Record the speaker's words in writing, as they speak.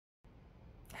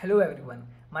Hello everyone,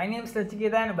 my name is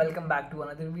Nachiketa and welcome back to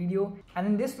another video. And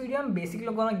in this video I'm basically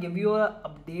gonna give you an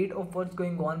update of what's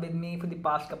going on with me for the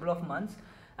past couple of months.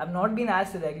 I've not been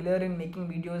as regular in making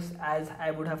videos as I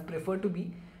would have preferred to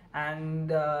be, and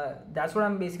that's what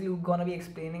I'm basically gonna be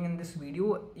explaining in this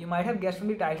video. You might have guessed from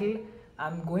the title,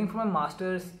 I'm going for my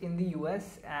masters in the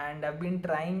US and I've been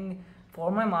trying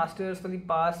for my masters for the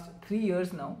past 3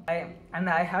 years now.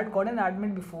 I had gotten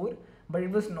admit before, but it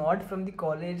was not from the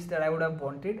college that I would have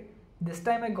wanted. This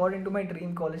time I got into my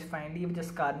dream college finally, which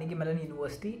is Carnegie Mellon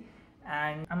University.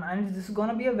 And this is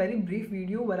gonna be a very brief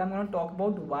video where I'm gonna talk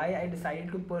about why I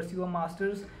decided to pursue a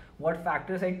master's, what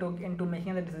factors I took into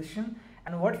making the decision,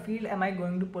 and what field am I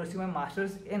going to pursue my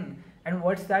master's in, and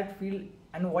what's that field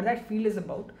and what that field is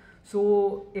about.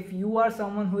 So if you are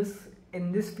someone who is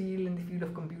in this field, in the field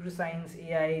of computer science,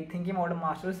 AI, thinking about a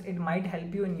master's, it might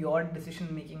help you in your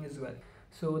decision making as well.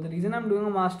 So the reason I'm doing a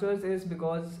master's is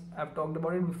because I've talked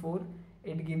about it before.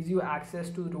 It gives you access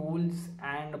to roles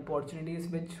and opportunities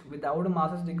which without a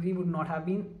master's degree would not have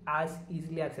been as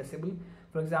easily accessible.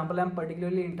 For example, I'm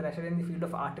particularly interested in the field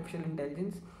of artificial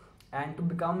intelligence, and to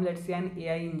become, let's say, an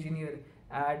AI engineer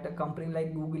at a company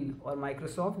like Google or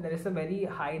Microsoft, there is a very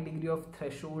high degree of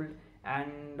threshold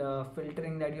and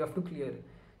filtering that you have to clear.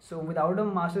 So without a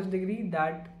master's degree,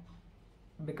 that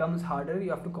becomes harder. You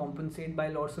have to compensate by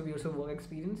lots of years of work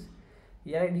experience.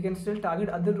 Yeah, you can still target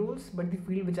other roles, but the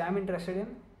field which I'm interested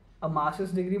in, a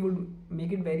master's degree would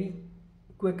make it very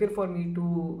quicker for me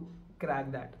to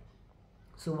crack that.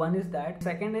 So one is that.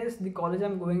 Second is the college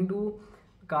I'm going to,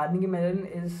 Carnegie Mellon,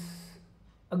 is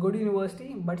a good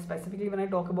university, but specifically when I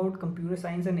talk about computer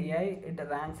science and AI, it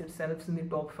ranks itself in the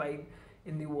top 5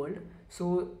 in the world.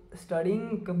 So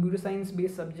studying computer science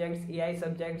based subjects, AI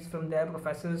subjects from their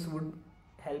professors would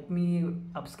help me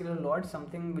upskill a lot,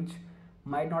 something which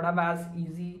might not have as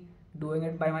easy doing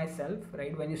it by myself,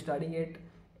 right? When you study it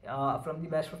from the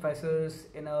best professors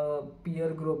in a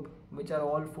peer group which are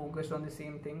all focused on the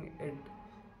same thing,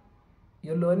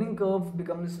 your learning curve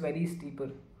becomes very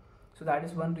steeper. So that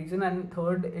is one reason. And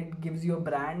third, it gives you a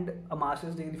brand. A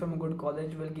master's degree from a good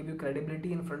college will give you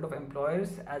credibility in front of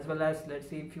employers, as well as, let's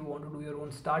say, if you want to do your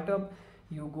own startup,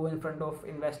 you go in front of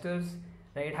investors,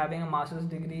 right? Having a master's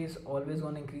degree is always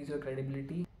going to increase your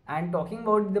credibility. And talking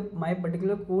about my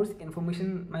particular course,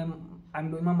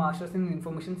 I'm doing my master's in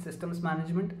information systems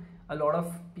management. A lot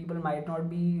of people might not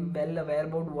be well aware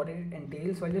about what it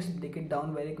entails, so I'll just break it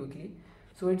down very quickly.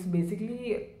 So it's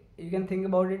basically, you can think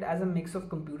about it as a mix of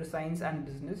computer science and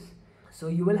business. So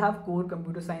you will have core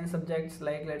computer science subjects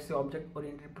like, let's say,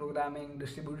 object-oriented programming,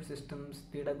 distributed systems,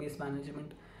 database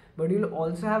management. But you'll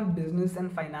also have business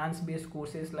and finance based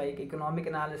courses like economic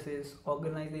analysis,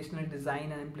 organizational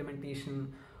design and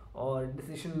implementation, or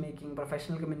decision making,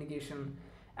 professional communication,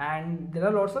 and there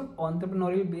are lots of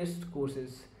entrepreneurial based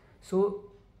courses.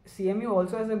 So CMU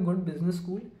also has a good business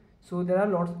school. So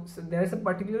there is a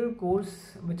particular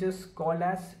course which is called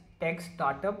as Tech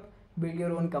Startup Build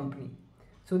Your Own Company.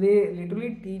 So they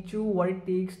literally teach you what it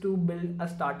takes to build a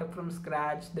startup from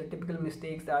scratch, the typical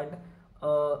mistakes that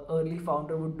early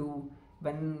founder would do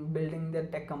when building their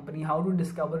tech company, how to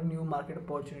discover new market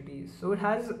opportunities. So it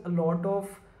has a lot of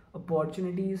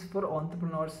opportunities for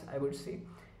entrepreneurs, I would say,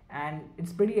 and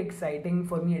it's pretty exciting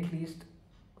for me, at least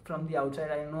from the outside.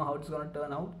 I don't know how it's going to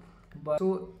turn out, but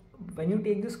so when you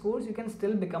take this course, you can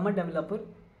still become a developer,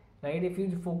 right, if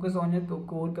you focus on your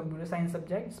core computer science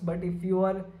subjects. But if you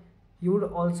would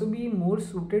also be more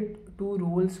suited to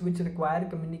roles which require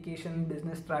communication,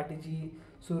 business strategy.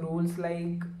 So roles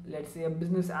like, let's say, a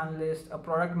business analyst, a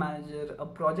product manager, a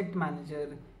project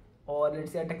manager, or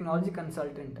let's say a technology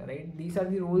consultant, right? These are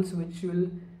the roles which you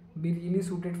will be really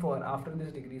suited for after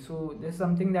this degree. So this is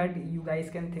something that you guys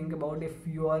can think about if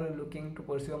you are looking to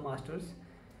pursue a master's.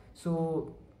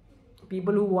 So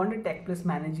people who want a tech plus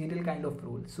managerial kind of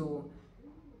role. So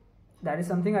that is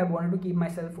something I wanted to keep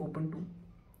myself open to.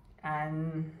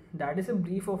 And that is a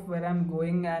brief of where I'm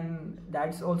going, and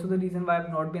that's also the reason why I've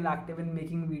not been active in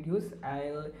making videos.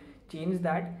 I'll change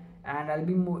that, and I'll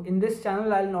be more in this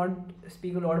channel. I'll not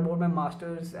speak a lot about my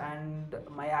masters and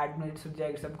my admit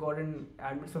subjects. I've gotten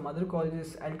admits from other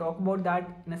colleges. I'll talk about that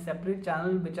in a separate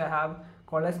channel which I have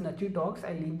called as Nachi Talks.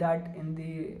 I'll leave that in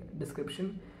the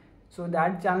description. So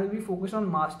that channel will be focused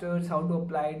on masters, how to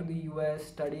apply to the US,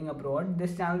 studying abroad.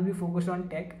 This channel will be focused on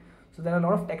tech. So there are a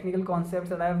lot of technical concepts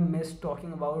that I've missed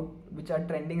talking about, which are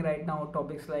trending right now.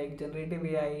 Topics like generative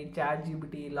AI, chat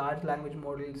GPT, large language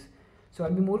models. So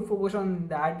I'll be more focused on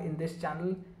that in this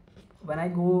channel. When I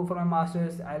go for my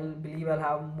masters, I'll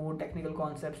have more technical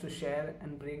concepts to share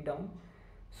and break down.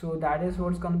 So that is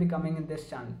what's going to be coming in this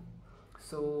channel.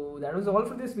 So that was all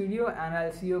for this video, and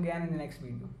I'll see you again in the next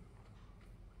video.